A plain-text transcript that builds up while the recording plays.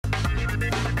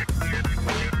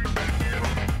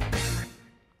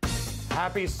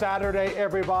Happy Saturday,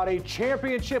 everybody.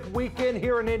 Championship weekend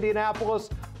here in Indianapolis.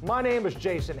 My name is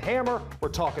Jason Hammer. We're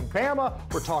talking Bama.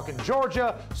 We're talking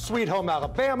Georgia. Sweet home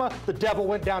Alabama. The devil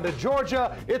went down to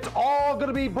Georgia. It's all going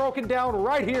to be broken down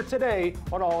right here today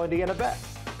on All Indiana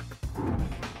Bets.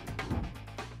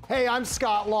 Hey, I'm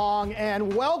Scott Long,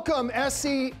 and welcome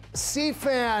SEC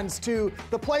fans to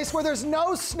the place where there's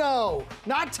no snow.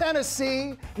 Not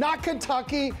Tennessee, not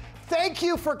Kentucky. Thank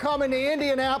you for coming to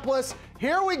Indianapolis.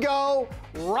 Here we go,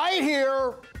 right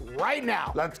here, right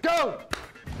now. Let's go.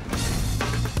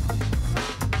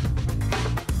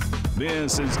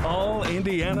 This is All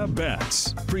Indiana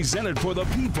Bets, presented for the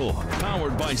people,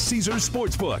 powered by Caesars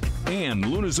Sportsbook and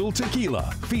Lunazul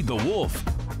Tequila. Feed the wolf.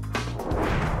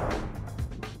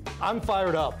 I'm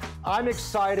fired up. I'm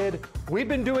excited. We've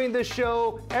been doing this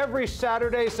show every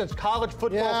Saturday since college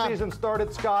football season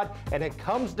started, Scott, and it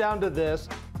comes down to this.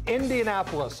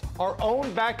 Indianapolis, our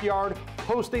own backyard,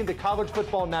 hosting the College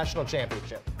Football National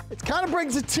Championship. It kind of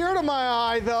brings a tear to my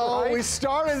eye, though. Right? We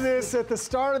started this at the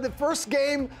start of the first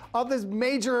game of this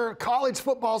major college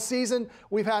football season.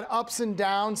 We've had ups and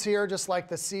downs here, just like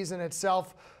the season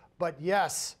itself. But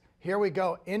yes, here we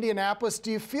go. Indianapolis,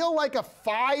 do you feel like a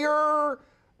fire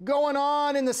going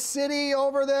on in the city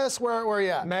over this? Where are you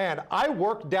at? Man, I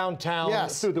work downtown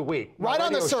through the week. Right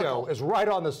on the circle. Show is right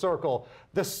on the circle.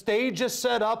 The stage is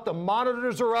set up. The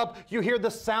monitors are up. You hear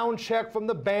the sound check from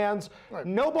the bands. Right.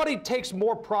 Nobody takes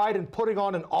more pride in putting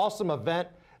on an awesome event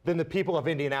than the people of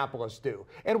Indianapolis do.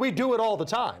 And we do it all the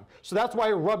time. So that's why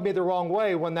it rubbed me the wrong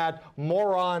way when that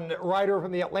moron writer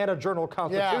from the Atlanta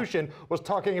Journal-Constitution was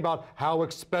talking about how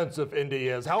expensive Indy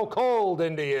is, how cold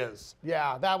Indy is.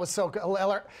 Yeah, that was so good.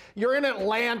 You're in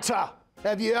Atlanta.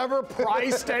 Have you ever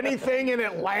priced anything in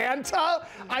Atlanta?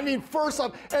 I mean, first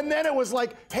off, and then it was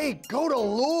like, hey, go to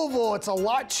Louisville, it's a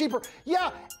lot cheaper. Yeah,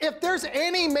 if there's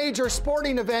any major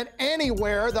sporting event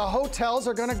anywhere, the hotels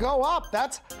are gonna go up.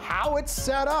 That's how it's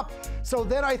set up. So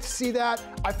then I see that,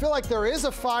 I feel like there is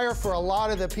a fire for a lot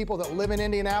of the people that live in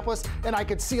Indianapolis, and I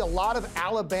could see a lot of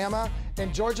Alabama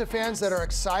and Georgia fans that are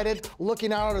excited,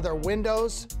 looking out of their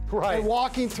windows, and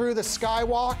walking through the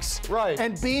skywalks,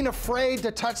 and being afraid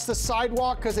to touch the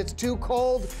sidewalk because it's too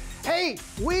cold. Hey,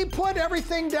 we put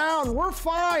everything down. We're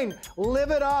fine.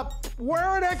 Live it up.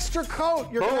 Wear an extra coat.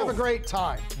 You're going to have a great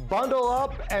time. Bundle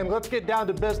up and let's get down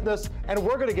to business. And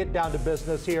we're going to get down to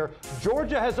business here.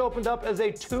 Georgia has opened up as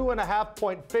a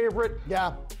 2.5-point favorite.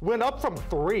 Yeah. Went up from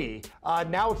 3.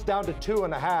 Now it's down to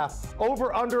 2.5.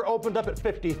 Over/under opened up at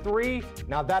 53.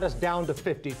 Now that is down to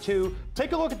 52.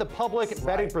 Take a look at the public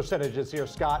betting percentages here,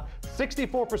 Scott.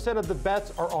 64% of the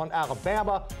bets are on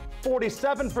Alabama.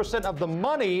 47% of the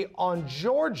money on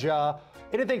Georgia.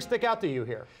 Anything stick out to you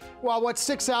here? Well, what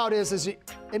sticks out is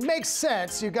it makes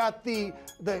sense. You got the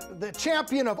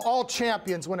champion of all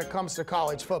champions when it comes to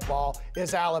college football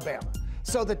is Alabama.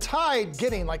 So the Tide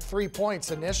getting like 3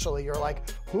 points initially, you're like,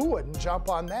 who wouldn't jump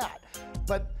on that?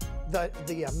 But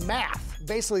the math,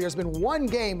 basically there's been one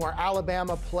game where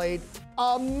Alabama played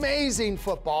amazing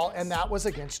football, and that was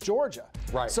against Georgia.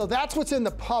 Right. So that's what's in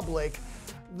the public.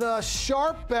 The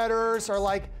sharp bettors are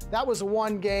like, that was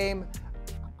one game.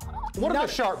 What are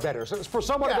the sharp bettors? For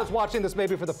someone that's watching this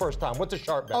maybe for the first time, what's a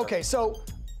sharp bettor? Okay, so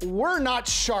we're not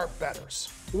sharp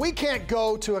bettors. We can't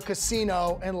go to a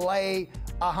casino and lay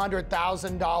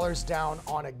 $100,000 down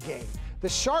on a game. The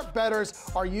sharp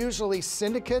bettors are usually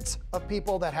syndicates of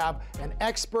people that have an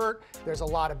expert. There's a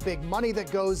lot of big money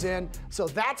that goes in. So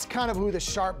that's kind of who the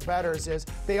sharp bettors is.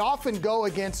 They often go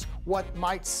against what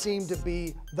might seem to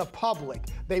be the public.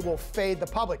 They will fade the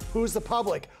public. Who's the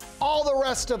public? All the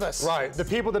rest of us. Right. The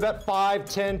people that bet 5,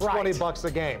 10, 20 bucks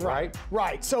a game, right?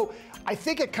 Right. So I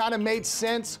think it kind of made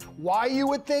sense why you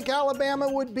would think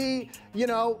Alabama would be,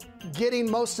 getting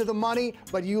most of the money,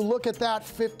 but you look at that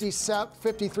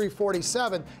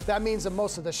 53-47, that means that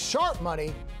most of the sharp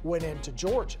money went into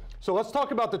Georgia. So let's talk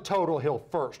about the total here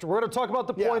first. We're going to talk about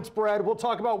the point spread. We'll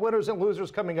talk about winners and losers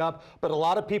coming up, but a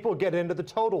lot of people get into the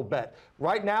total bet.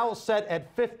 Right now, set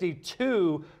at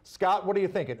 52. Scott, what are you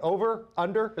thinking? Over,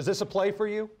 under? Is this a play for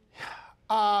you?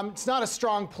 It's not a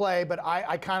strong play, but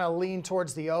I kind of lean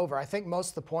towards the over. I think most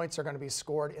of the points are going to be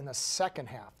scored in the second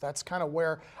half. That's kind of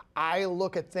where I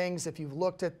look at things. If you've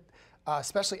looked at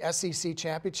especially SEC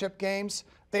championship games,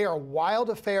 they are wild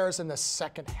affairs in the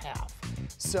second half.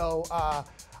 So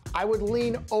I would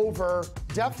lean over,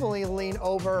 definitely lean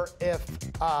over if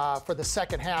for the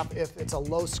second half if it's a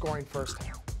low-scoring first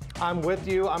half. I'm with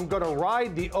you. I'm going to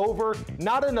ride the over.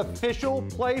 Not an official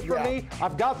play for me.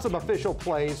 I've got some official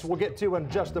plays we'll get to in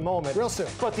just a moment. Real soon.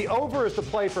 But the over is the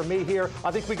play for me here.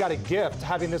 I think we got a gift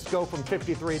having this go from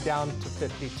 53 down to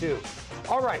 52.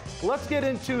 All right, let's get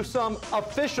into some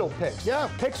official picks. Yeah.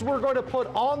 Picks we're going to put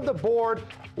on the board.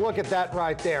 Look at that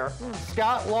right there.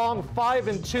 Scott Long,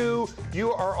 5-2.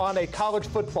 You are on a college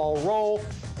football roll.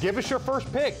 Give us your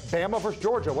first pick. Bama versus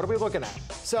Georgia. What are we looking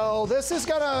at? So this is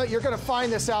you're gonna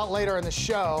find this out later in the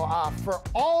show. For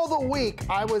all the week,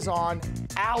 I was on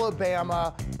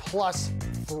Alabama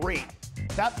 +3.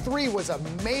 That 3 was a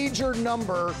major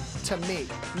number to me.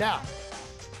 Now,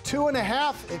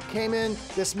 2.5, it came in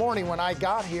this morning when I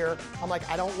got here. I'm like,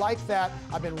 I don't like that.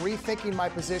 I've been rethinking my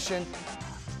position.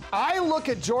 I look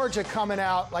at Georgia coming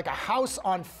out like a house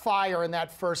on fire in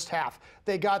that first half.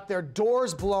 They got their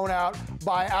doors blown out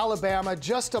by Alabama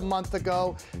just a month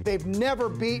ago. They've never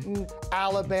beaten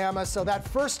Alabama. So that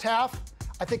first half,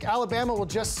 I think Alabama will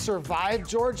just survive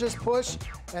Georgia's push.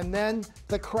 And then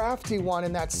the crafty one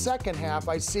in that second half,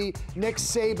 I see Nick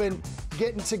Saban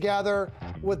getting together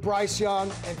with Bryce Young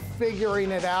and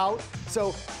figuring it out.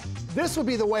 So this would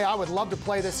be the way I would love to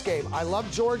play this game. I love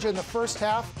Georgia in the first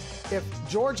half. If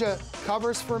Georgia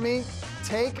covers for me,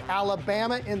 take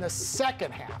Alabama in the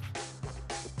second half.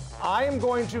 I am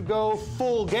going to go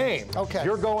full game. Okay.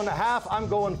 You're going to half, I'm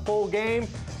going full game.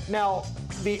 Now,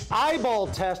 the eyeball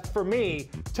test for me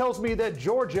tells me that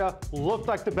Georgia looked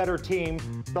like the better team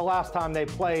the last time they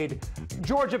played.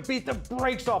 Georgia beat the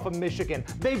brakes off of Michigan.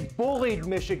 They bullied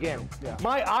Michigan. Yeah.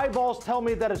 My eyeballs tell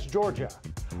me that it's Georgia.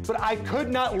 But I could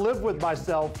not live with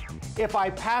myself if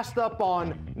I passed up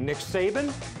on Nick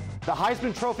Saban, the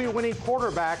Heisman Trophy winning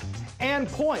quarterback, and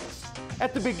points.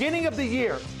 At the beginning of the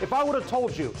year, if I would have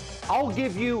told you, I'll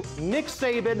give you Nick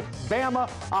Saban, Bama,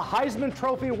 a Heisman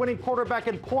Trophy winning quarterback,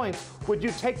 and points, would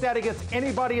you take that against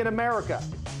anybody in America?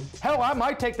 Hell, I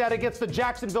might take that against the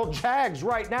Jacksonville Jags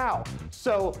right now.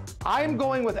 So I'm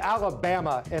going with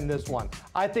Alabama in this one.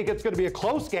 I think it's going to be a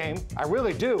close game. I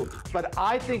really do. But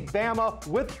I think Bama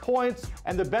with points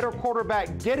and the better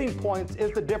quarterback getting points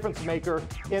is the difference maker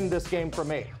in this game for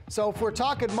me. So if we're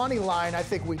talking money line, I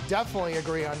think we definitely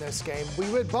agree on this game.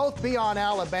 We would both be on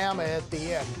Alabama at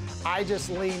the end. I just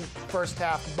lean first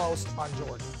half most on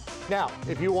Georgia. Now,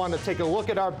 if you want to take a look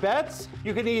at our bets,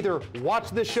 you can either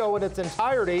watch this show in its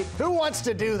entirety. Who wants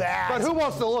to do that? But who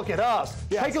wants to look at us?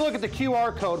 Yes. Take a look at the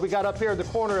QR code we got up here in the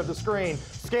corner of the screen.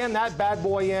 Scan that bad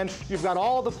boy in. You've got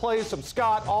all the plays from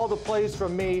Scott, all the plays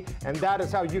from me, and that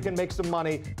is how you can make some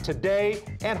money today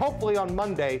and hopefully on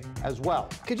Monday as well.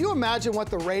 Could you imagine what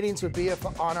the ratings would be if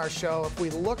on our show if we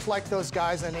looked like those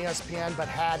guys on ESPN but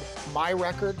had my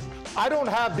record? I don't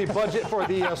have the budget for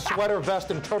the sweater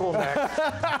vest and turtleneck.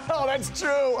 Oh, that's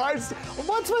true.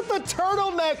 What's with the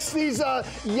turtlenecks? These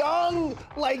young,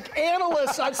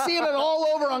 analysts. I've seen it all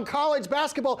over on college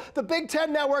basketball. The Big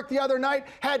Ten Network the other night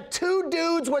had 2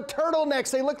 dudes with turtlenecks.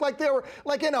 They looked like they were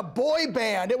in a boy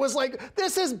band. It was like,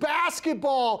 this is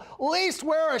basketball. At least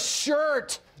wear a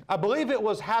shirt. I believe it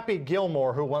was Happy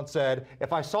Gilmore who once said,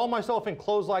 if I saw myself in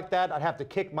clothes like that, I'd have to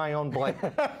kick my own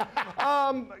blanket.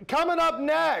 Coming up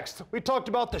next, we talked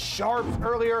about the Sharps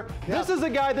earlier. Yeah. This is a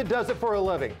guy that does it for a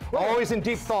living. Always in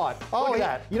deep thought. Look at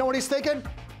that. You know what he's thinking?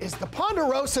 Is the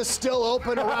Ponderosa still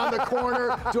open around the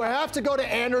corner? Do I have to go to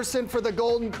Anderson for the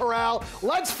Golden Corral?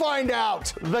 Let's find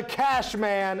out. The Cash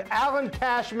Man, Alan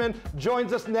Cashman,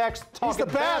 joins us next. Talking He's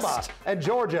the best. Bama and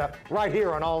Georgia right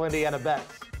here on All Indiana Bets.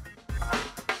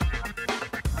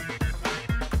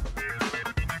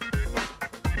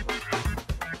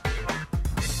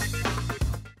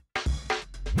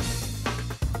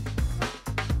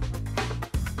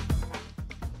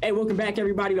 Hey, welcome back,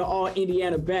 everybody, to All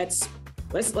Indiana Bets.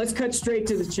 Let's cut straight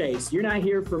to the chase. You're not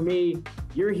here for me.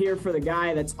 You're here for the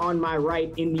guy that's on my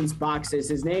right in these boxes.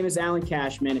 His name is Alan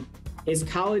Cashman. His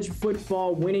college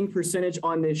football winning percentage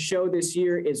on this show this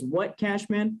year is what,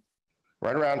 Cashman?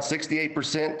 Right around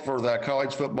 68% for the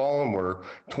college football, and we're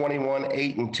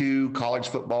 21-8-2 college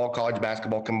football, college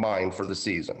basketball combined for the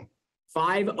season.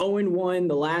 5-0-1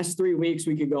 the last 3 weeks.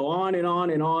 We could go on and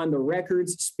on and on. The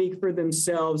records speak for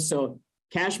themselves. So,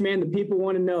 Cashman, the people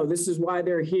want to know. This is why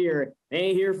they're here. They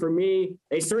ain't here for me.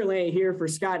 They certainly ain't here for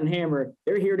Scott and Hammer.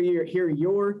 They're here to hear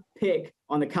your pick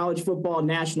on the college football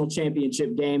national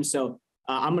championship game. So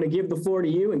I'm going to give the floor to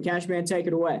you, and Cashman, take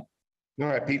it away. All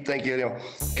right, Pete, thank you.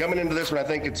 Coming into this one, I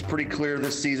think it's pretty clear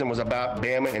this season was about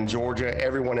Bama and Georgia.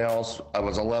 Everyone else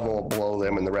was a level below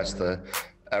them in the rest of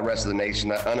rest of the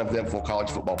nation, an uneventful college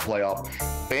football playoff.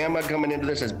 Bama coming into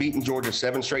this has beaten Georgia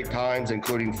 7 straight times,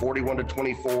 including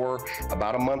 41-24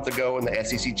 about a month ago in the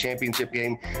SEC championship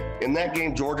game. In that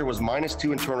game, Georgia was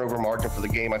 -2 in turnover margin for the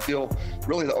game. I feel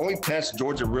really the only test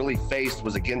Georgia really faced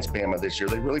was against Bama this year.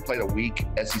 They really played a weak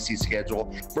SEC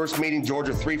schedule. First meeting,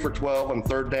 Georgia 3 for 12 on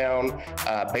third down.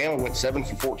 Bama went 7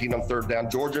 for 14 on third down.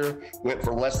 Georgia went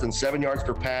for less than 7 yards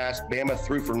per pass. Bama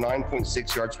threw for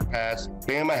 9.6 yards per pass.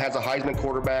 Bama has a Heisman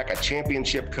quarterback, a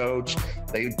championship coach.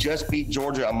 They just beat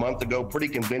Georgia a month ago pretty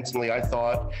convincingly, I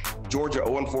thought. Georgia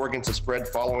 0-4 against the spread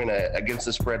following against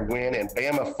the spread win, and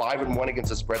Bama 5-1 against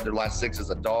the spread their last 6 as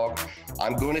a dog.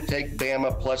 I'm going to take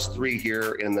Bama +3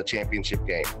 here in the championship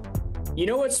game. You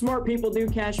know what smart people do,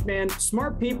 Cashman?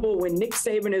 Smart people, when Nick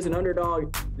Saban is an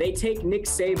underdog, they take Nick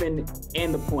Saban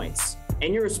and the points.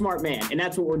 And you're a smart man, and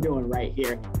that's what we're doing right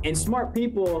here. And smart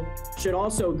people should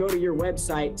also go to your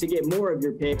website to get more of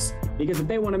your picks, because if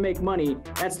they want to make money,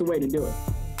 that's the way to do it.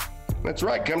 That's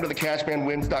right. Come to the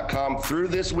cashmanwins.com through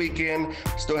this weekend.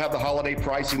 Still have the holiday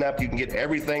pricing up. You can get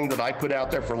everything that I put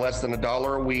out there for less than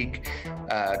 $1 a week.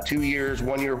 2 years,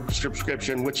 1 year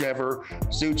subscription, whichever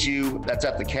suits you. That's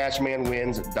at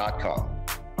thecashmanwins.com.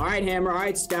 All right, Hammer. All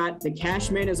right, Scott. The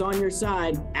Cashman is on your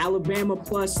side. Alabama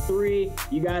 +3.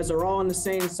 You guys are all on the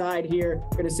same side here.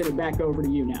 I'm going to send it back over to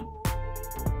you now.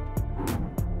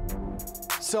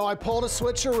 So I pulled a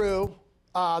switcheroo.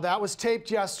 That was taped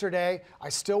yesterday. I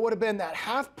still would have been. That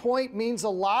half point means a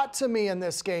lot to me in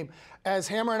this game, as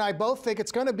Hammer and I both think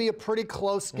it's going to be a pretty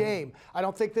close game. I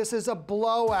don't think this is a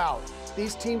blowout.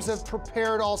 These teams have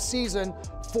prepared all season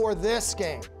for this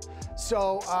game.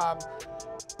 So,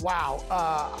 wow.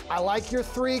 I like your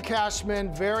 3,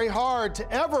 Cashman. Very hard to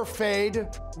ever fade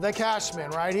the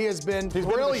Cashman, right? He has been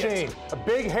brilliant. Been a machine. A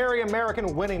big, hairy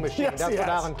American winning machine. Yes, That's what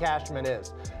Alan Cashman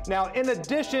is. Now, in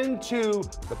addition to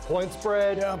the point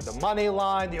spread, the money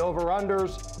line, the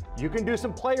over-unders, you can do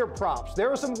some player props.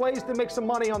 There are some ways to make some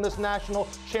money on this national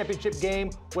championship game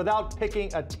without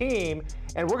picking a team.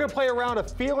 And we're going to play around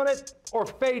of feeling it or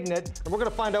fading it, and we're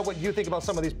going to find out what you think about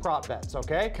some of these prop bets,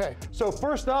 okay? Okay. So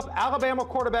first up, Alabama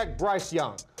quarterback Bryce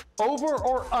Young. Over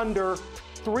or under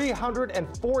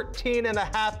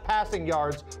 314.5 passing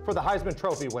yards for the Heisman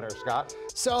Trophy winner, Scott.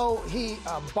 So he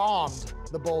bombed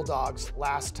the Bulldogs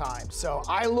last time. So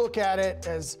I look at it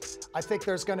as I think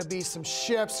there's going to be some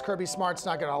shifts. Kirby Smart's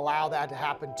not going to allow that to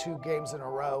happen 2 games in a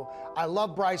row. I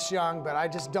love Bryce Young, but I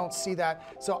just don't see that.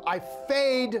 So I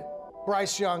fade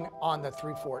Bryce Young on the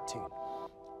 314.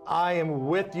 I am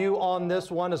with you on this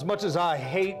one, as much as I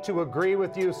hate to agree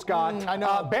with you, Scott. I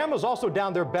know. Bama's also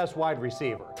down their best wide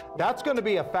receiver. That's going to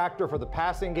be a factor for the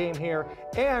passing game here,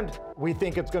 and we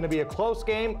think it's going to be a close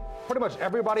game. Pretty much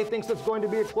everybody thinks it's going to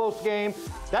be a close game.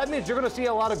 That means you're going to see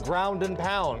a lot of ground and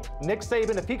pound. Nick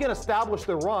Saban, if he can establish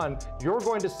the run, you're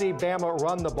going to see Bama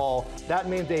run the ball. That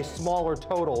means a smaller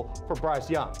total for Bryce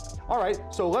Young. All right,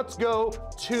 so let's go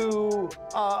to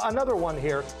another one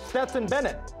here. Stetson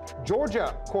Bennett,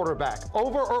 Georgia quarterback,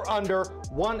 over or under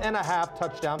 1.5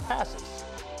 touchdown passes?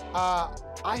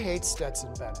 I hate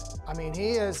Stetson Bennett. I mean,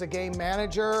 he is a game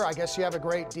manager. I guess you have a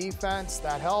great defense.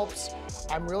 That helps.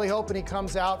 I'm really hoping he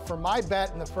comes out for my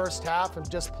bet in the first half and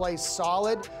just plays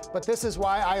solid. But this is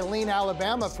why I lean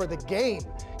Alabama for the game.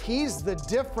 He's the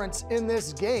difference in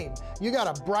this game. You got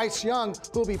a Bryce Young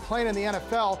who'll be playing in the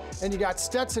NFL, and you got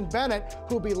Stetson Bennett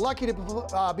who'll be lucky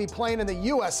to be playing in the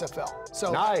USFL.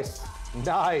 So nice.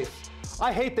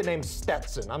 I hate the name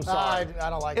Stetson. I'm sorry. I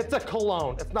don't like it. It's a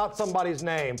cologne. It's not somebody's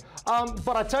name.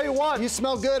 But I tell you what. You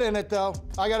smell good in it, though.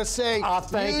 I got to say,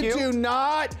 thank you. do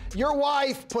not. Your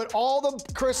wife put all the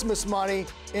Christmas money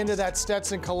into that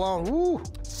Stetson cologne. Woo.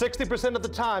 60% of the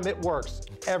time, it works.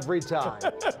 Every time.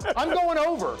 I'm going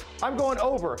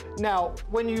over. Now,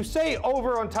 when you say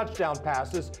over on touchdown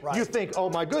passes, you think, oh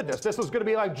my goodness, this is going to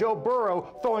be like Joe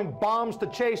Burrow throwing bombs to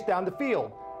Chase down the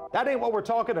field. That ain't what we're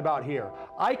talking about here.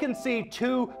 I can see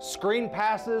 2 screen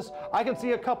passes. I can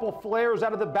see a couple flares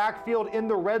out of the backfield in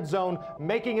the red zone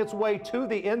making its way to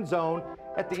the end zone.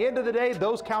 At the end of the day,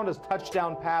 those count as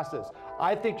touchdown passes.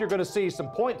 I think you're going to see some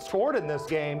points scored in this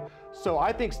game. So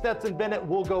I think Stetson Bennett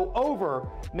will go over.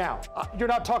 Now, you're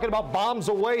not talking about bombs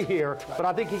away here, but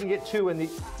I think he can get 2 in the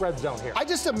red zone here. I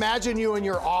just imagine you in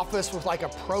your office with like a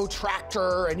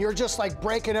protractor, and you're just like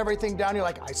breaking everything down. You're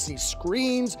like, I see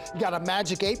screens. You got a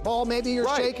magic 8 ball maybe you're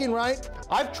shaking, right?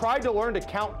 I've tried to learn to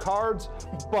count cards,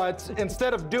 but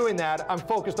instead of doing that, I'm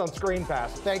focused on screen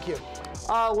passes. Thank you.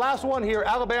 Last one here,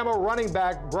 Alabama running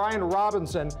back Brian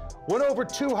Robinson. went over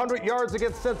 200 yards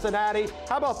against Cincinnati.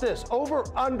 How about this? Over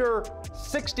under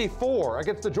 64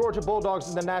 against the Georgia Bulldogs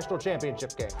in the national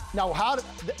championship game. Now,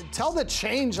 tell the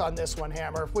change on this one,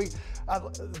 Hammer. If we,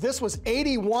 this was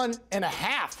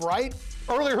 81.5, right?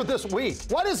 Earlier this week.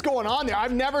 What is going on there?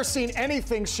 I've never seen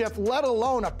anything shift, let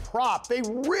alone a prop. They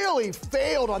really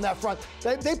failed on that front.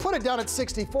 They put it down at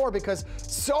 64 because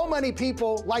so many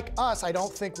people like us, I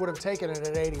don't think would have taken it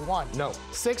at 81. No.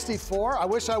 64, I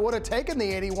wish I would have taken the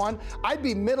 81. I'd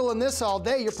be middle in this all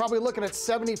day. You're probably looking at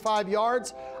 75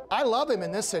 yards. I love him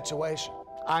in this situation.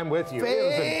 I'm with you.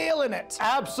 Failing it.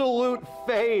 Absolute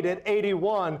fade at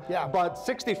 81. Yeah. But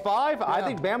 65, yeah. I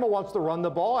think Bama wants to run the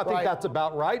ball. I think that's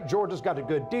about right. Georgia's got a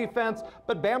good defense,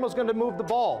 but Bama's going to move the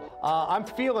ball. I'm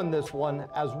feeling this one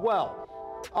as well.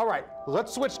 All right,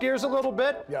 let's switch gears a little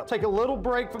bit. Yep. Take a little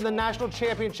break from the national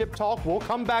championship talk. We'll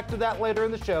come back to that later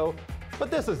in the show. But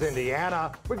this is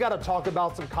Indiana. We got to talk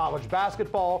about some college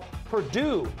basketball.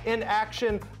 Purdue in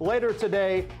action later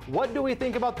today. What do we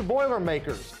think about the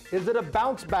Boilermakers? Is it a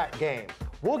bounce back game?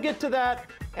 We'll get to that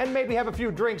and maybe have a few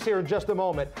drinks here in just a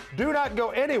moment. Do not go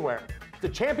anywhere. The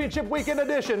championship weekend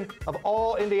edition of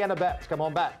All Indiana Bets. Come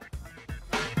on back.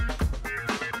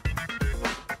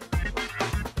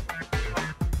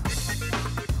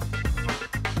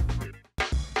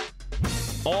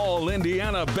 All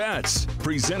Indiana Bets,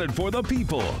 presented for the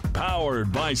people,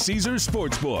 powered by Caesars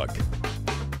Sportsbook.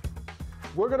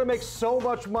 We're going to make so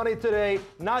much money today.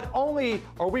 Not only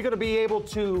are we going to be able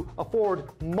to afford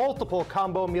multiple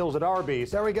combo meals at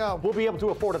Arby's. There we go. We'll be able to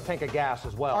afford a tank of gas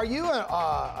as well. Are you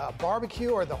a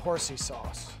barbecue or the horsey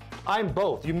sauce? I'm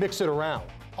both. You mix it around.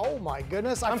 Oh my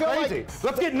goodness. I'm crazy.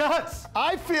 Let's get nuts.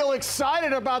 I feel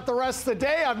excited about the rest of the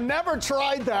day. I've never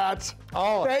tried that.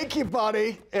 Oh, thank you,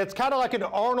 buddy. It's kind of like an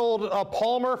Arnold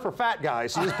Palmer for fat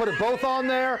guys. You just put it both on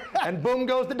there, and boom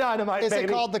goes the dynamite, Is baby. it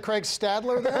called the Craig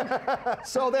Stadler then?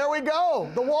 So there we go.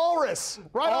 The Walrus,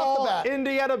 right off the bat.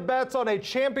 Indiana Bets on a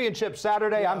championship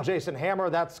Saturday. Yeah. I'm Jason Hammer.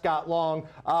 That's Scott Long.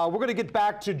 We're going to get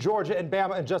back to Georgia and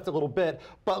Bama in just a little bit.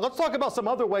 But let's talk about some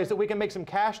other ways that we can make some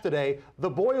cash today. The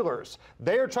Boilers.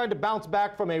 They are trying to bounce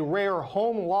back from a rare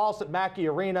home loss at Mackey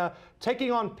Arena.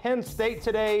 Taking on Penn State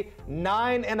today,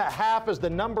 9.5 is the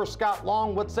number. Scott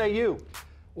Long, what say you?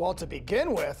 Well, to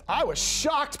begin with, I was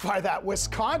shocked by that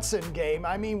Wisconsin game.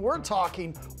 I mean, we're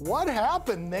talking, what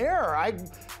happened there?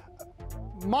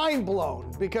 Mind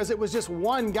blown, because it was just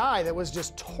one guy that was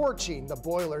just torching the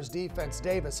Boilers defense,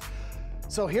 Davis.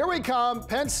 So here we come,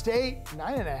 Penn State,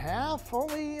 9.5.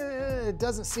 Only it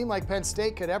doesn't seem like Penn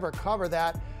State could ever cover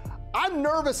that. I'm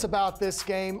nervous about this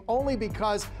game only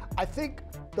because I think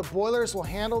the Boilers will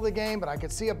handle the game, but I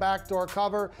could see a backdoor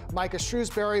cover. Micah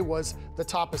Shrewsbury was the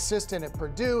top assistant at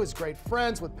Purdue, is great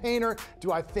friends with Painter.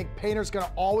 Do I think Painter's going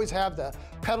to always have the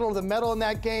pedal to the metal in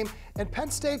that game? And Penn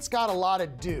State's got a lot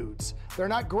of dudes. They're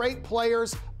not great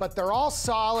players, but they're all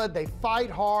solid. They fight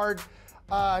hard.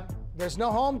 There's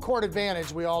no home court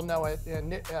advantage, we all know it,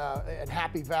 in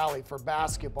Happy Valley for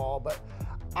basketball, but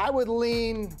I would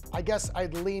lean, I guess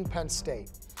I'd lean Penn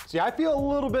State. See, I feel a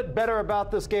little bit better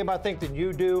about this game, I think, than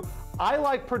you do. I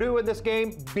like Purdue in this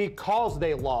game because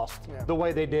they lost the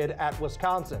way they did at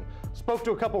Wisconsin. Spoke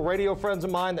to a couple radio friends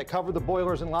of mine that covered the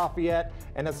Boilers in Lafayette,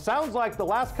 and it sounds like the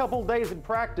last couple of days in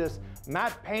practice,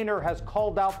 Matt Painter has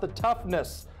called out the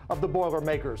toughness of the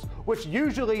Boilermakers, which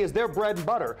usually is their bread and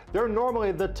butter. They're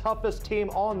normally the toughest team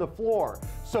on the floor.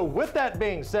 So with that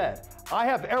being said, I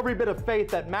have every bit of faith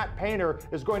that Matt Painter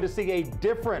is going to see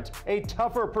a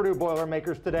tougher Purdue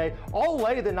Boilermakers today. I'll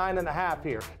lay the 9.5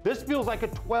 here. This feels like a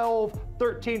 12,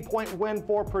 13-point win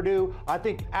for Purdue. I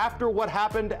think after what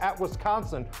happened at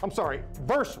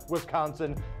versus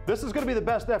Wisconsin, this is going to be the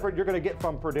best effort you're going to get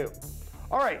from Purdue.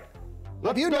 All right.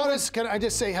 Have you noticed, can I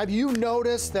just say, have you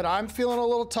noticed that I'm feeling a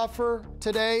little tougher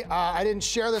today? I didn't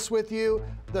share this with you.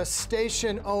 The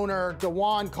station owner,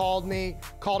 DeJuan,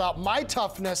 called out my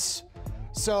toughness.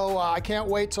 So I can't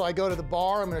wait till I go to the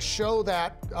bar. I'm going to show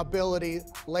that ability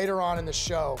later on in the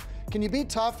show. Can you be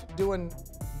tough doing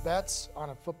bets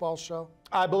on a football show?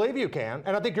 I believe you can,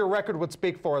 and I think your record would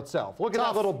speak for itself. Look at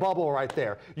that little bubble right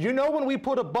there. You know when we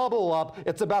put a bubble up,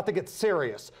 it's about to get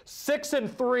serious.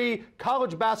 6-3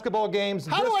 college basketball games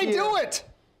this year. How do I do it?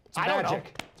 It's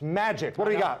magic. It's magic. What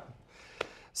do you got?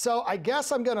 So I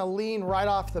guess I'm going to lean right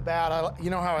off the bat. You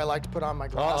know how I like to put on my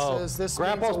glasses. This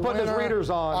Grandpa's putting his readers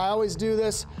on. I always do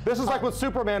this. This is like when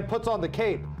Superman puts on the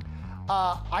cape.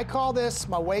 I call this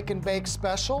my Wake and Bake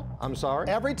special. I'm sorry?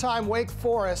 Every time Wake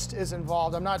Forest is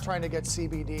involved, I'm not trying to get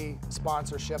CBD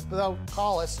sponsorship, though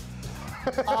call us.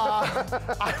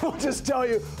 I will just tell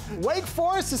you, Wake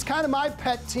Forest is kind of my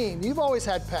pet team. You've always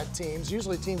had pet teams,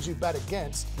 usually teams you bet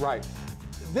against. Right.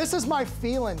 This is my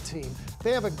feeling team.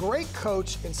 They have a great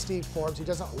coach in Steve Forbes. He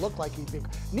doesn't look like he'd be.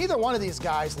 Neither one of these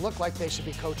guys look like they should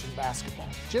be coaching basketball.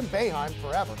 Jim Boeheim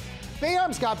forever.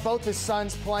 Boeheim's got both his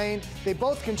sons playing. They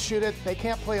both can shoot it. They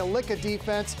can't play a lick of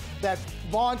defense. That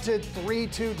vaunted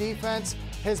 3-2 defense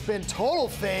has been total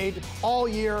fade all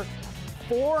year.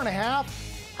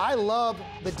 4.5. I love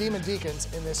the Demon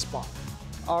Deacons in this spot.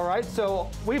 All right, so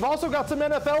we've also got some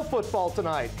NFL football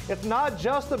tonight. It's not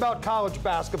just about college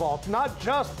basketball. It's not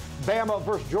just Bama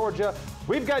versus Georgia.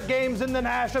 We've got games in the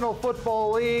National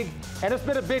Football League, and it's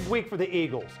been a big week for the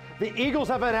Eagles. The Eagles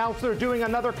have announced they're doing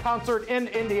another concert in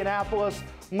Indianapolis,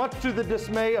 much to the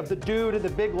dismay of the dude and the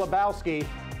Big Lebowski.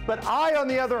 But I, on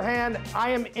the other hand, I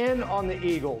am in on the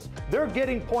Eagles. They're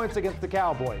getting points against the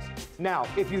Cowboys. Now,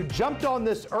 if you jumped on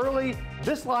this early,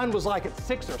 this line was like at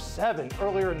 6 or 7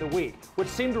 earlier in the week, which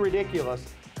seemed ridiculous.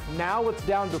 Now it's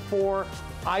down to 4.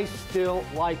 I still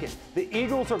like it. The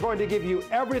Eagles are going to give you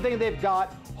everything they've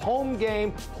got. Home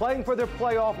game, playing for their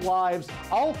playoff lives.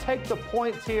 I'll take the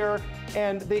points here,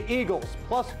 and the Eagles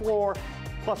 +4,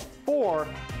 +4.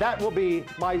 That will be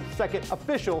my second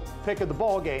official pick of the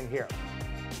ball game here.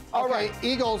 All right,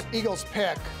 Eagles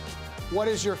pick. What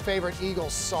is your favorite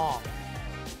Eagles song?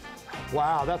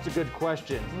 Wow, that's a good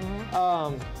question.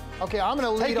 Okay, I'm going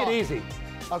to lead Take it easy.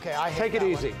 Okay, I hate Take it that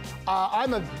easy.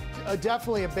 one. I'm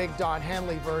definitely a big Don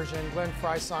Henley version, Glenn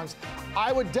Frey songs.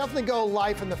 I would definitely go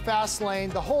Life in the Fast Lane.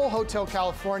 The whole Hotel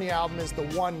California album is the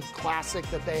one classic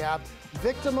that they have.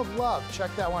 Victim of Love,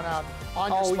 check that one out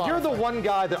on your Spotify. You're the one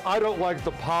guy that I don't like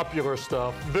the popular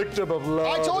stuff. Victim of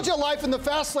Love. I told you Life in the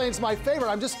Fast Lane's my favorite.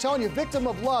 I'm just telling you, Victim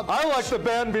of Love. I like the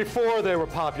band before they were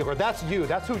popular. That's you.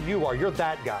 That's who you are. You're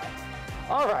that guy.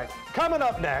 All right, coming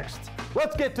up next,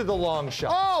 let's get to the long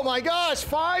shot. Oh my gosh,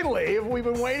 finally. We've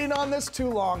been waiting on this too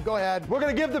long. Go ahead. We're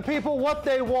going to give the people what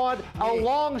they want, a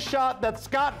long shot that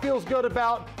Scott feels good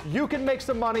about, you can make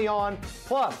some money on,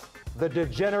 plus the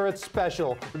Degenerate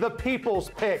Special, the People's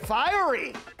Pick.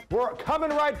 Fiery. We're coming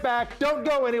right back. Don't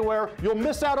go anywhere. You'll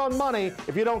miss out on money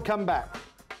if you don't come back.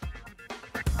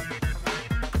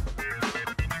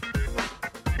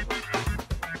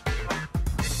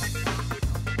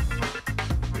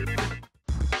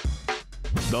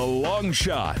 The Long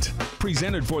Shot,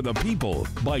 presented for the people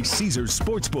by Caesars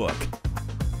Sportsbook.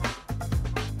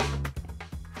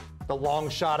 The long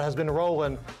shot has been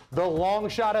rolling. The long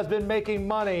shot has been making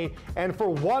money. And for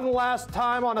one last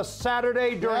time on a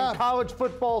Saturday during college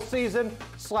football season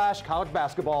 / college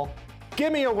basketball,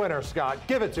 give me a winner, Scott.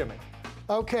 Give it to me.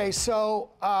 Okay,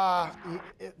 so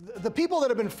the people that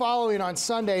have been following on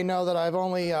Sunday know that I've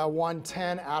only won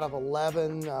 10 out of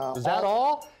 11. Is that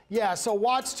all? Yeah, so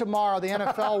watch tomorrow. The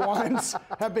NFL ones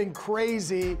have been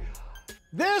crazy.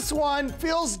 This one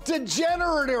feels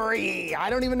degeneratory. I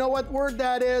don't even know what word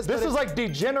that is. This is like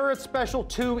Degenerate Special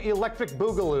 2 Electric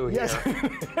Boogaloo here.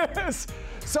 Yes.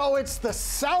 So it's the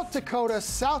South Dakota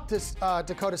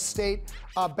State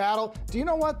battle. Do you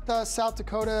know what the South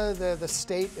Dakota, the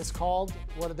state is called?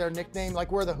 What are their nickname?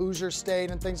 Like we're the Hoosier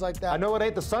State and things like that? I know it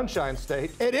ain't the Sunshine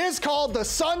State. It is called the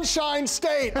Sunshine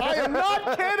State. I am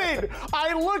not kidding.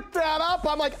 I looked that up.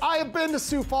 I'm like, I have been to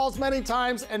Sioux Falls many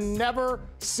times and never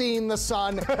seen the sun.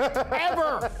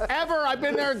 Ever. I've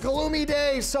been there gloomy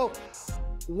days. So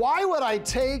why would I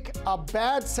take a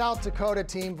bad South Dakota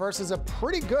team versus a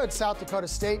pretty good South Dakota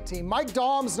State team? Mike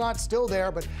Dahl's not still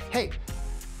there, but hey,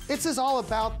 this is all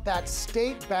about that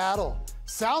state battle.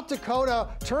 South Dakota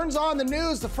turns on the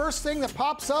news. The first thing that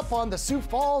pops up on the Sioux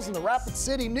Falls and the Rapid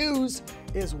City news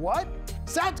is what?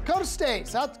 South Dakota State,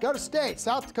 South Dakota State,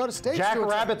 South Dakota State.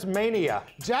 Jackrabbits Mania.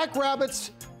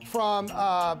 Jackrabbits from,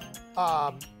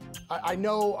 I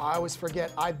know, I always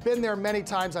forget. I've been there many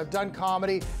times. I've done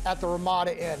comedy at the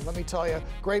Ramada Inn. Let me tell you,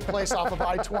 great place off of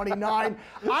I-29.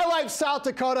 I like South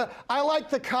Dakota. I like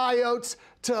the Coyotes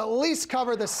to at least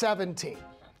cover the 17.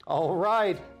 All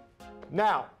right.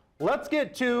 Now, let's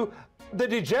get to the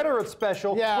Degenerate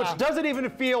Special, which doesn't even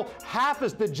feel half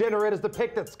as degenerate as the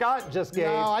pick that Scott just gave.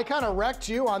 No, I kind of wrecked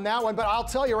you on that one, but I'll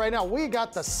tell you right now, we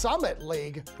got the Summit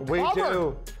League We covered.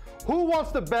 do. Who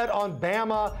wants to bet on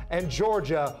Bama and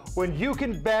Georgia when you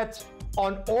can bet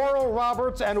on Oral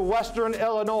Roberts and Western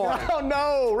Illinois? Oh,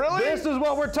 no, really? This is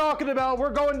what we're talking about.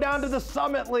 We're going down to the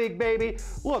Summit League, baby.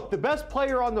 Look, the best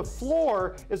player on the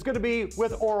floor is going to be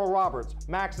with Oral Roberts,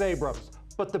 Max Abrams.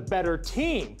 But the better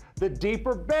team, the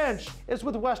deeper bench, is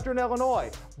with Western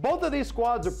Illinois. Both of these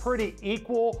squads are pretty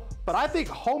equal, but I think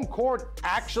home court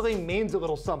actually means a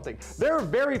little something. There are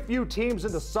very few teams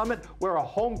in the Summit where a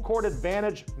home court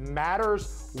advantage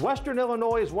matters. Western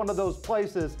Illinois is one of those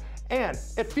places, And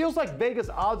it feels like Vegas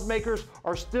odds makers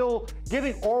are still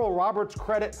giving Oral Roberts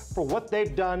credit for what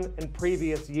they've done in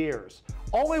previous years.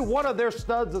 Only one of their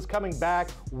studs is coming back.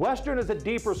 Western is a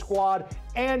deeper squad,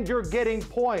 and you're getting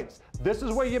points. This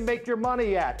is where you make your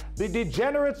money at. The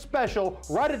Degenerate Special.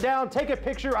 Write it down, take a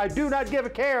picture. I do not give a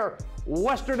care.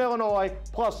 Western Illinois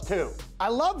 +2. I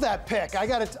love that pick.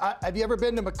 Have you ever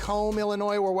been to Macomb,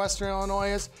 Illinois, where Western Illinois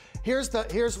is? Here's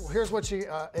what you,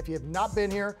 if you have not been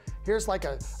here, here's like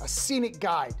a scenic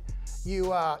guide.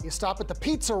 You stop at the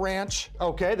Pizza Ranch.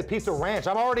 Okay, the Pizza Ranch.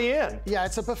 I'm already in. Yeah,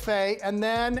 it's a buffet. And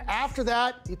then after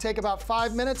that, you take about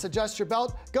 5 minutes, adjust your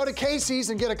belt, go to Casey's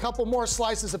and get a couple more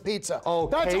slices of pizza. Oh,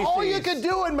 that's Casey's. all you can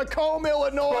do in Macomb,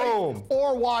 Illinois. Boom.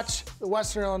 Or watch the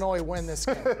Western Illinois win this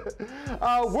game.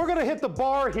 We're going to hit the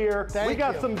bar here. We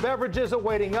got some beverages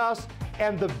awaiting us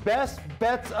and the best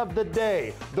bets of the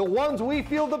day. The ones we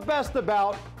feel the best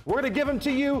about, we're going to give them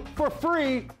to you for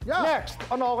free next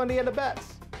on All Indiana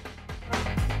Bets.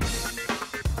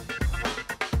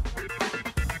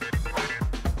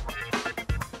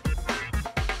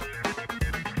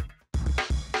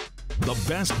 The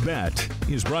Best Bet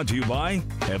is brought to you by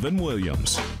Evan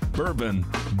Williams. Bourbon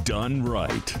done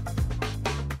right.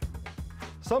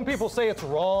 Some people say it's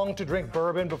wrong to drink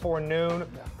bourbon before noon,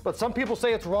 but some people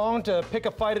say it's wrong to pick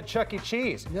a fight at Chuck E.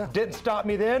 Cheese. Didn't stop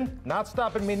me then, not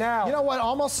stopping me now. You know what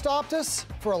almost stopped us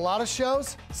for a lot of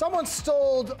shows? Someone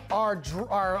stole our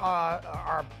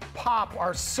pop,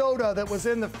 our soda that was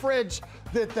in the fridge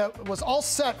that was all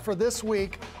set for this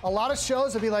week. A lot of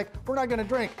shows would be like, we're not gonna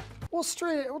drink. We'll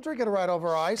drink it right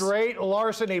over ice. Straight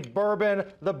larceny bourbon,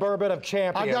 the bourbon of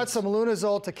champions. I've got some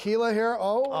Lunazol tequila here.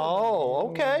 Oh,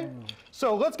 okay.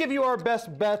 So let's give you our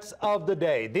best bets of the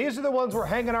day. These are the ones we're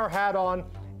hanging our hat on,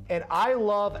 and I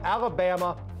love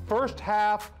Alabama first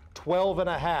half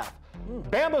 12.5.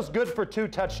 Bama's good for 2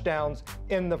 touchdowns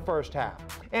in the first half.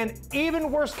 And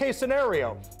even worst case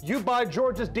scenario, you buy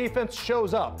Georgia's defense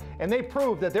shows up, and they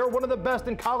prove that they're one of the best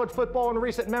in college football in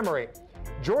recent memory.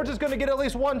 Georgia's going to get at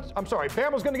least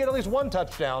Bama's going to get at least 1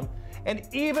 touchdown. And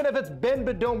even if it's bend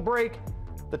but don't break,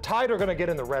 the Tide are going to get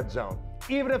in the red zone.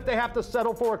 Even if they have to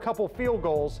settle for a couple field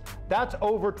goals, that's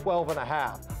over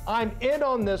 12.5. I'm in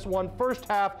on this one, first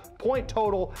half, point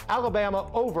total, Alabama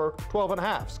over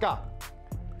 12.5. Scott.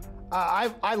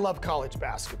 I love college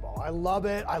basketball. I love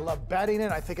it. I love betting it.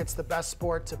 I think it's the best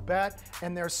sport to bet.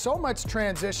 And there's so much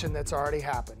transition that's already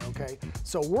happened, okay?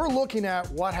 So we're looking at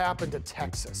what happened to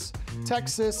Texas.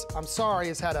 Texas, I'm sorry,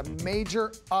 has had a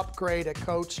major upgrade at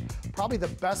coach. Probably the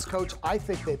best coach I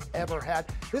think they've ever had.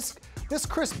 This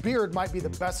Chris Beard might be the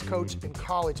best coach in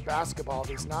college basketball. If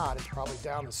he's not, it's probably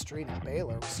down the street at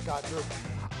Baylor with Scott Drew.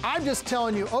 I'm just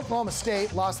telling you, Oklahoma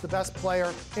State lost the best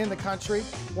player in the country.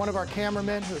 One of our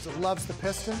cameramen who loves the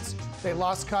Pistons. They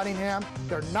lost Cunningham.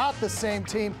 They're not the same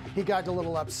team. He got a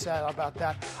little upset about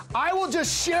that. I will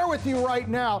just share with you right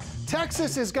now,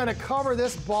 Texas is going to cover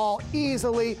this ball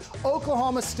easily.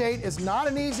 Oklahoma State is not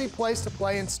an easy place to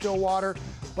play in Stillwater,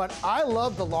 but I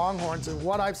love the Longhorns and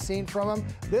what I've seen from them.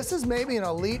 This is maybe an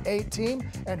Elite 8 team,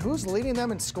 and who's leading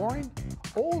them in scoring?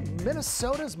 Old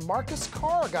Minnesota's Marcus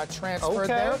Carr got transferred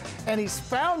there, and he's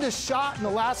found his shot in the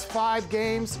last 5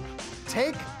 games.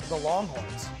 Take the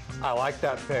Longhorns. I like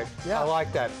that pick. I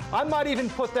like that. I might even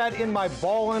put that in my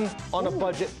ballin' on a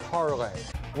budget parlay.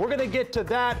 We're going to get to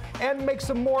that and make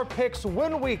some more picks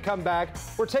when we come back.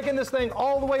 We're taking this thing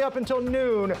all the way up until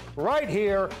noon, right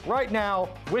here, right now.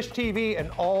 Wish TV and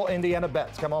All Indiana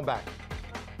Bets. Come on back.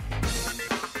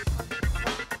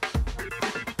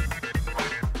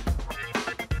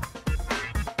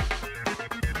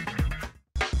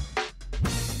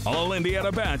 All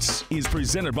Indiana Bets is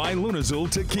presented by Lunazol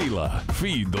Tequila.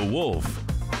 Feed the wolf.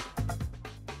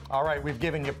 All right, we've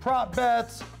given you prop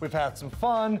bets. We've had some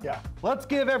fun. Let's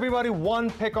give everybody one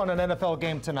pick on an NFL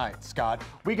game tonight, Scott.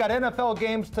 We got NFL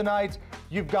games tonight.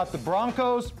 You've got the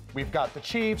Broncos. We've got the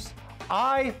Chiefs.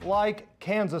 I like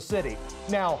Kansas City.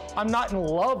 Now, I'm not in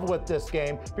love with this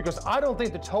game because I don't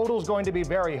think the total is going to be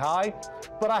very high,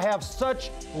 but I have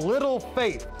such little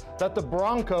faith that the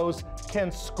Broncos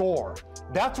can score.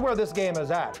 That's where this game is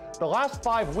at. The last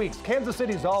 5 weeks, Kansas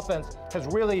City's offense has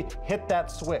really hit that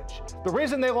switch. The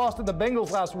reason they lost to the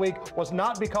Bengals last week was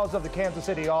not because of the Kansas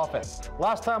City offense.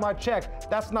 Last time I checked,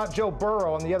 that's not Joe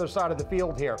Burrow on the other side of the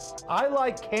field here. I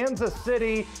like Kansas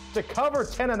City to cover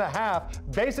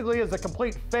 10.5, basically as a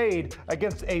complete fade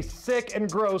against a sick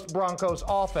and gross Broncos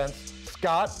offense.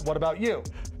 Scott, what about you?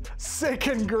 Sick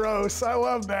and gross. I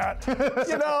love that.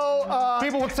 You know,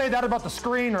 people would say that about the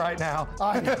screen right now.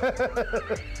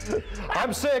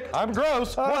 I'm sick. I'm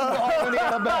gross.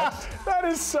 That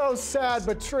is so sad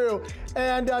but true.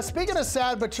 And speaking of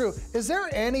sad but true, is there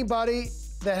anybody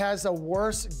that has a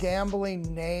worse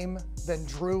gambling name than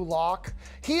Drew Lock?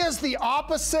 He is the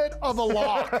opposite of a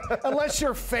lock, unless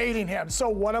you're fading him. So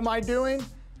what am I doing?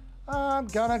 I'm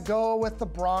gonna go with the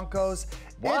Broncos.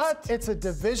 What? It's a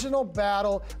divisional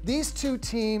battle. These two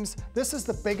teams, this is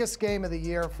the biggest game of the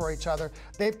year for each other.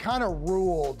 They've kind of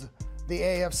ruled the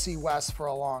AFC West for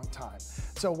a long time.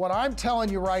 So what I'm telling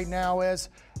you right now is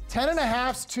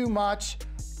 10.5's too much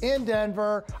in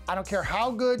Denver. I don't care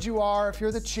how good you are if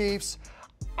you're the Chiefs.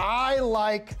 I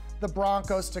like the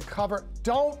Broncos to cover.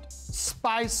 Don't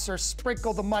spice or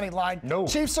sprinkle the money line. No.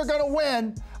 Chiefs are gonna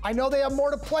win. I know they have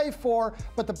more to play for,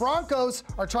 but the Broncos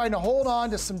are trying to hold on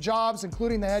to some jobs,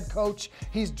 including the head coach.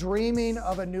 He's dreaming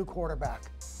of a new quarterback.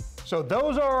 So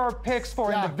those are our picks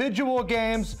for individual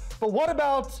games, but what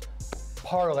about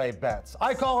parlay bets?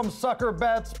 I call them sucker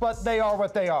bets, but they are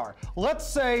what they are. Let's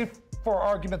say, for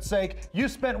argument's sake, you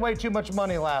spent way too much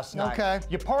money last night. Okay.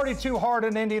 You partied too hard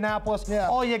in Indianapolis,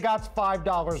 all you got's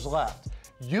 $5 left.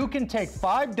 You can take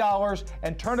 $5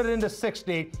 and turn it into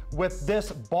 60 with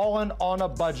this ballin' on a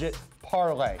budget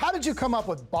parlay. How did you come up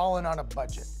with balling on a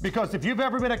budget? Because if you've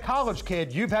ever been a college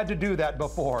kid, you've had to do that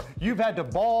before. You've had to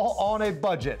ball on a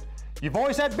budget. You've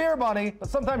always had beer money, but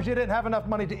sometimes you didn't have enough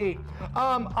money to eat.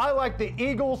 I like the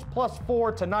Eagles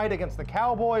 +4 tonight against the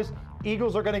Cowboys.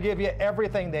 Eagles are going to give you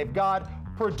everything they've got.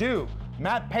 Purdue,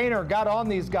 Matt Painter got on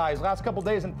these guys last couple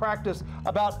days in practice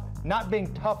about not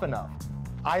being tough enough.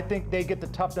 I think they get the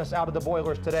toughness out of the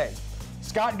Boilers today.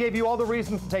 Scott gave you all the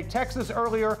reasons to take Texas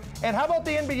earlier. And how about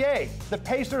the NBA? The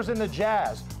Pacers and the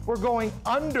Jazz. We're going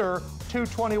under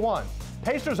 221.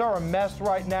 Pacers are a mess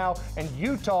right now, and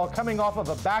Utah coming off of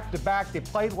a back-to-back. They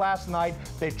played last night.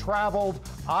 They traveled.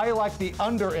 I like the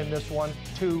under in this one,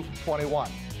 221.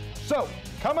 So,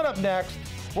 coming up next,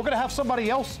 we're going to have somebody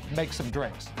else make some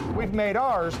drinks. We've made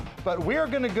ours, but we're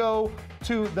going to go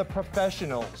to the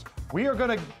professionals. We are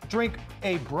going to drink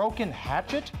a broken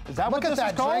hatchet. Is that what this is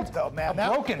called? Look at that drink, though, man.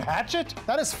 A broken hatchet?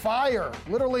 That is fire,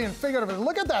 literally and figuratively.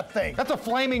 Look at that thing. That's a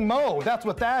flaming moe. That's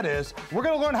what that is. We're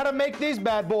going to learn how to make these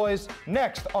bad boys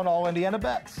next on All Indiana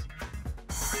Bets.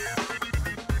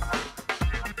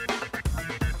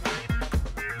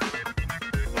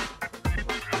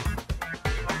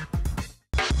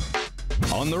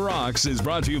 On the Rocks is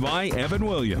brought to you by Evan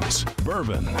Williams.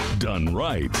 Bourbon done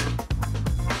right.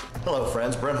 Hello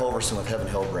friends, Brent Holverson with Heaven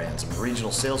Hill Brands. I'm the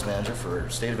Regional Sales Manager for the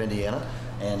state of Indiana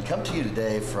and come to you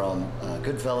today from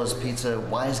Goodfellas Pizza,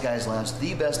 Wise Guys Lounge,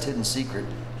 the best hidden secret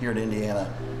here in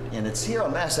Indiana. And it's here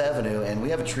on Mass Avenue, and we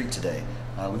have a treat today.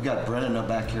 We've got Brennan up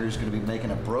back here who's going to be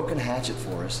making a broken hatchet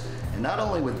for us. And not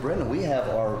only with Brennan, we have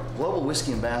our Global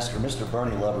Whiskey Ambassador, Mr.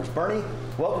 Bernie Lubbers. Bernie,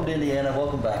 welcome to Indiana.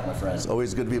 Welcome back, my friends.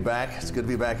 Always good to be back. It's good to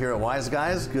be back here at Wise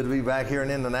Guys. Good to be back here in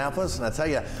Indianapolis. And I tell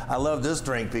you, I love this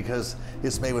drink because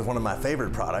it's made with one of my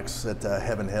favorite products at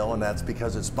Heaven Hill, and that's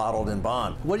because it's bottled in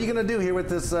bond. What are you going to do here with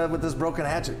this broken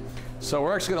hatchet? So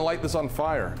we're actually going to light this on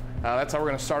fire. That's how we're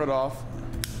going to start it off.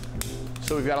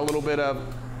 So we've got a little bit of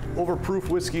overproof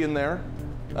whiskey in there.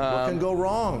 What can go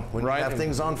wrong when you have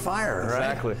things on fire,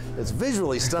 right? Exactly. It's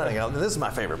visually stunning. This is my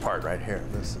favorite part right here.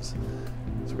 This is. So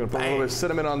we're going to put a little bit of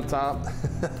cinnamon on the top.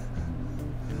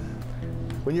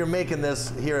 When you're making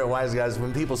this here at Wise Guys,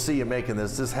 when people see you making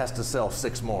this has to sell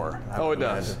 6 more. Oh, it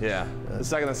does, yeah. The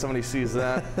second that somebody sees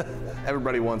that,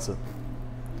 everybody wants it.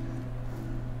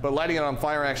 But lighting it on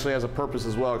fire actually has a purpose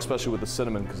as well, especially with the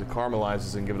cinnamon, because it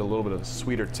caramelizes and gives it a little bit of a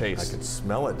sweeter taste. I can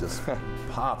smell it, just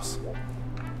pops.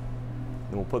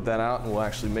 Then we'll put that out and we'll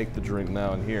actually make the drink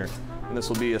now in here. And this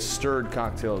will be a stirred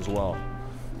cocktail as well.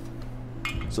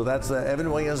 So that's Evan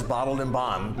Williams Bottled in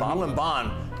Bond. Bottled in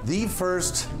Bond, the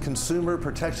first consumer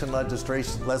protection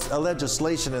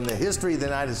legislation in the history of the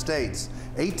United States,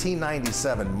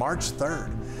 1897, March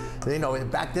 3rd. You know,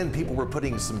 back then people were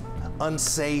putting some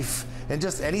unsafe and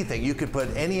just anything. You could put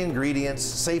any ingredients,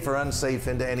 safe or unsafe,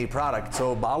 into any product.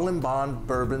 So bottle and bond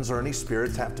bourbons or any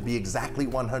spirits have to be exactly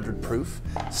 100 proof.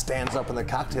 Stands up in the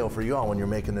cocktail for you all when you're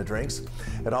making the drinks.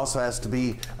 It also has to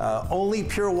be only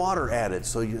pure water added.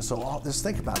 So just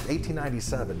think about it,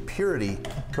 1897, purity,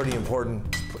 pretty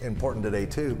important today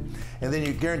too. And then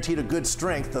you're guaranteed a good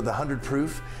strength of the 100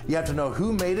 proof. You have to know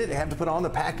who made it. You have to put on the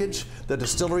package the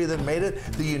distillery that made it,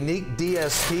 the unique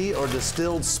DSP or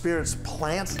distilled spirits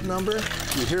plant number.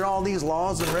 You hear all these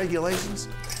laws and regulations.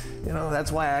 You know,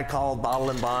 that's why I call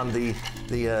Bottle and Bond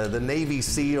the Navy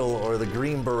SEAL or the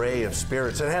Green Beret of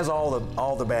spirits. It has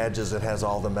all the badges. It has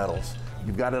all the medals.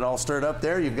 You've got it all stirred up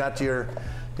there. You've got your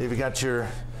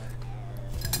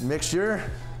mixture.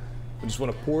 We just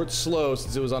want to pour it slow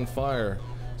since it was on fire,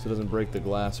 so it doesn't break the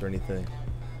glass or anything.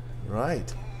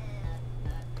 Right.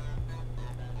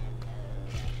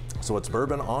 So it's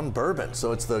bourbon on bourbon.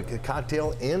 So it's the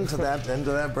cocktail into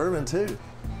that bourbon too.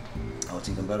 Oh, it's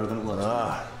even better than it looks.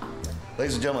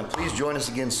 Ladies and gentlemen, please join us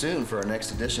again soon for our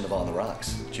next edition of On the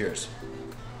Rocks. Cheers.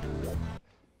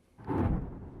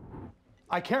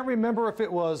 I can't remember if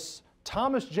it was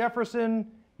Thomas Jefferson,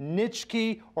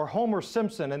 Nitschke, or Homer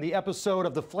Simpson in the episode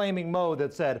of The Flaming Moe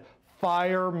that said,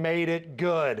 "Fire made it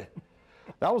good."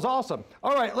 That was awesome.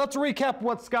 All right, let's recap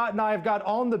what Scott and I have got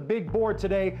on the big board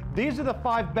today. These are the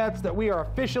 5 bets that we are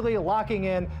officially locking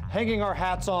in, hanging our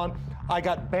hats on. I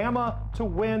got Bama to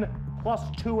win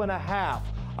 +2.5.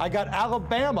 I got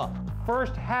Alabama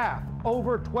first half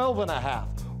over 12.5.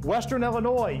 Western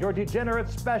Illinois, your degenerate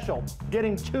special,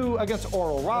 getting 2 against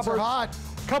Oral Roberts. Those are hot.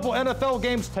 Couple NFL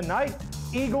games tonight,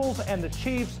 Eagles and the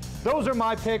Chiefs. Those are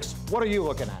my picks. What are you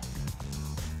looking at?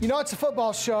 You know, it's a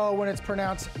football show when it's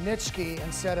pronounced Nitschke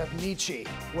instead of Nietzsche,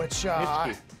 which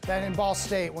then in Ball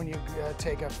State when you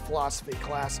take a philosophy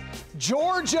class.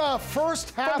 Georgia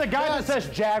first half. But the guy bets. that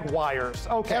says Jaguars.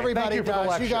 Okay, Everybody thank you for the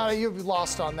does. lecture. You've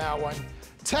lost on that one.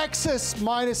 Texas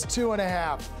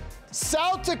 -2.5.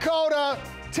 South Dakota,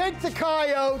 take the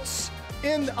Coyotes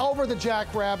in over the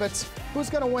Jackrabbits.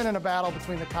 Who's going to win in a battle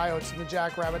between the Coyotes and the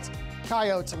Jackrabbits?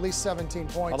 Coyotes at least 17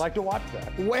 points. I'd like to watch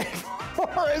that. Wake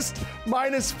Forest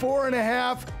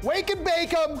 -4.5. Wake and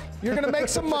bake 'em. You're going to make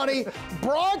some money.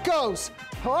 Broncos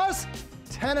plus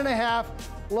 10.5.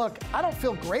 Look, I don't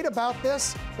feel great about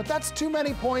this, but that's too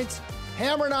many points.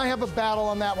 Hammer and I have a battle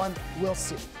on that one. We'll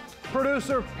see.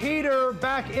 Producer Peter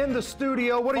back in the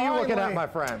studio. What are you looking at, Finally. my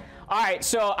friend? All right,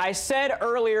 so I said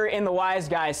earlier in the Wise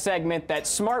Guys segment that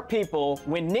smart people,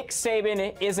 when Nick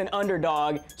Saban is an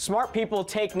underdog, smart people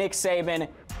take Nick Saban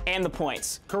and the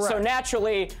points. Correct. So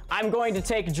naturally, I'm going to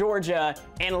take Georgia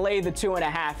and lay the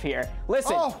 2.5 here.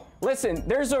 Listen,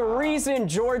 there's a reason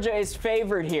Georgia is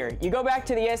favored here. You go back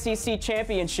to the SEC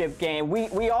championship game.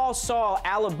 We all saw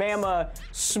Alabama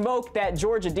smoke that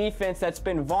Georgia defense that's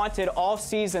been vaunted all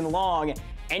season long.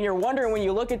 And you're wondering when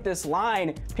you look at this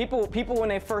line, people when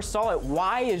they first saw it,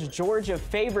 why is Georgia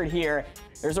favored here?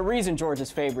 There's a reason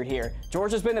Georgia's favored here.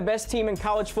 Georgia's been the best team in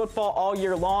college football all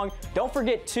year long. Don't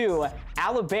forget, too,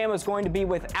 Alabama's going to be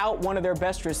without one of their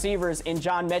best receivers in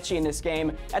John Mechie in this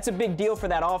game. That's a big deal for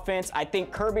that offense. I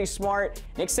think Kirby's smart.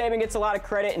 Nick Saban gets a lot of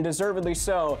credit, and deservedly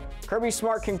so. Kirby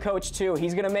Smart can coach, too.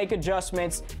 He's going to make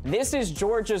adjustments. This is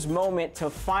Georgia's moment to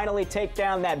finally take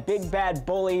down that big bad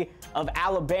bully of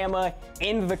Alabama,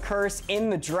 in the curse, in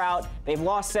the drought. They've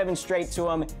lost 7 straight to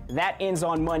them. That ends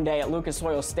on Monday at Lucas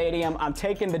Oil Stadium. I'm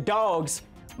taking the Dogs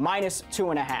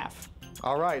 -2.5.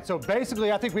 All right, so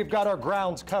basically I think we've got our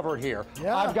grounds covered here.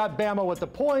 Yeah. I've got Bama with the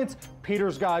points.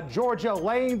 Peter's got Georgia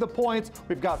laying the points.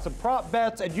 We've got some prop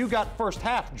bets, and you got first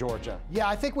half Georgia. Yeah,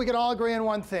 I think we can all agree on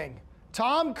one thing.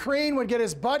 Tom Crean would get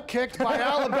his butt kicked by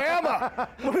Alabama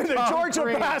with the Georgia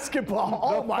Crean. basketball.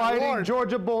 Oh, The my Fighting Lord.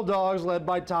 Georgia Bulldogs led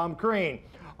by Tom Crean.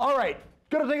 All right,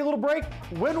 gonna take a little break.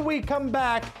 When we come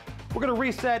back, we're gonna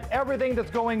reset everything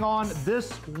that's going on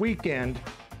this weekend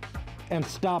and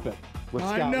stop it with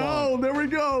Scott Long. There we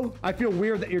go. I feel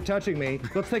weird that you're touching me.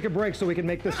 Let's take a break so we can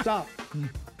make this stop.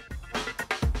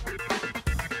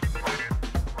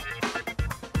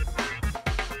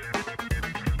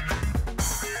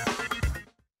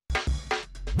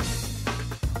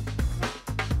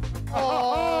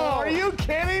 Oh, are you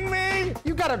kidding me?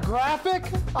 You got a graphic?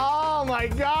 Oh my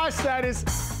gosh, that is,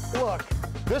 look.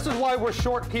 This is why we're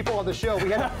short people on the show. We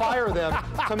had to fire them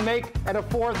to make and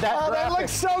afford that Oh, that graphic.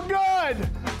 looks so good.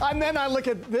 And then I look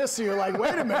at this and you're like,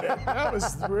 wait a minute. That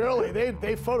was really,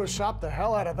 they photoshopped the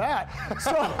hell out of that.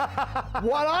 So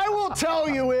what I will tell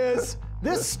you is,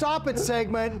 this Stop It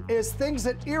segment is things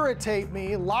that irritate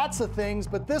me, lots of things,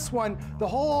 but this one, the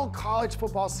whole college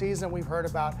football season, we've heard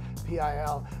about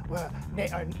PIL,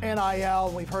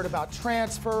 NIL, we've heard about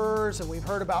transfers, and we've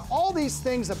heard about all these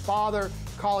things that bother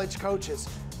college coaches.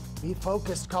 Be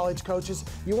focused, college coaches.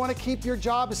 You want to keep your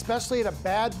job, especially at a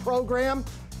bad program?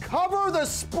 Cover the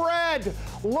spread.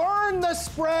 Learn the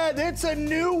spread. It's a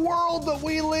new world that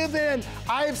we live in.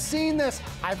 I've seen this.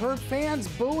 I've heard fans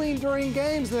booing during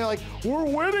games, and they're like, we're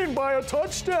winning by a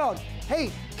touchdown. Hey,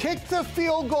 kick the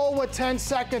field goal with 10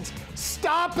 seconds.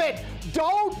 Stop it.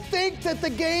 Don't think that the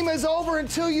game is over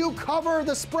until you cover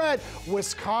the spread.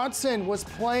 Wisconsin was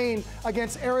playing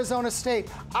against Arizona State.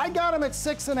 I got them at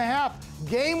 6.5.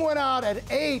 Game went out at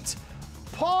 8.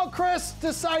 Paul Chris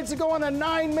decides to go on a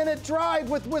 9-minute drive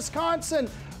with Wisconsin.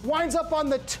 Winds up on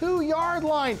the 2-yard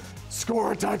line.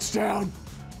 Score a touchdown.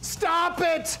 Stop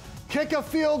it. Kick a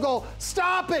field goal.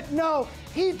 Stop it. No,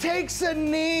 he takes a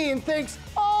knee and thinks,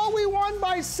 oh, we won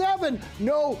by 7.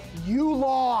 No, you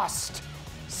lost.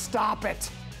 Stop it.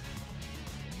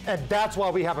 And that's why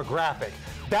we have a graphic.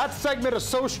 That segment is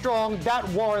so strong, that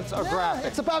warrants a graphic.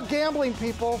 It's about gambling,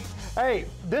 people. Hey,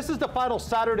 this is the final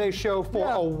Saturday show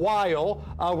for a while.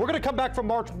 We're going to come back from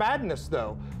March Madness,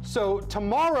 though. So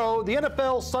tomorrow, the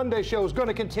NFL Sunday show is going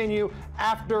to continue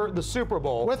after the Super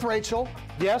Bowl. With Rachel.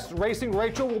 Yes, Racing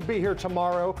Rachel will be here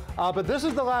tomorrow. But this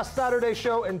is the last Saturday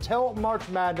show until March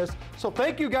Madness. So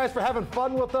thank you guys for having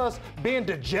fun with us, being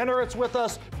degenerates with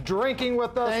us, drinking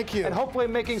with us. Thank you. And hopefully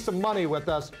making some money with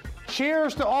us.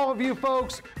 Cheers to all of you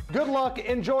folks. Good luck.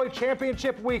 Enjoy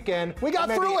championship weekend. We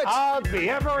got through it. Odds be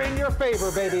ever in your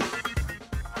favor, baby.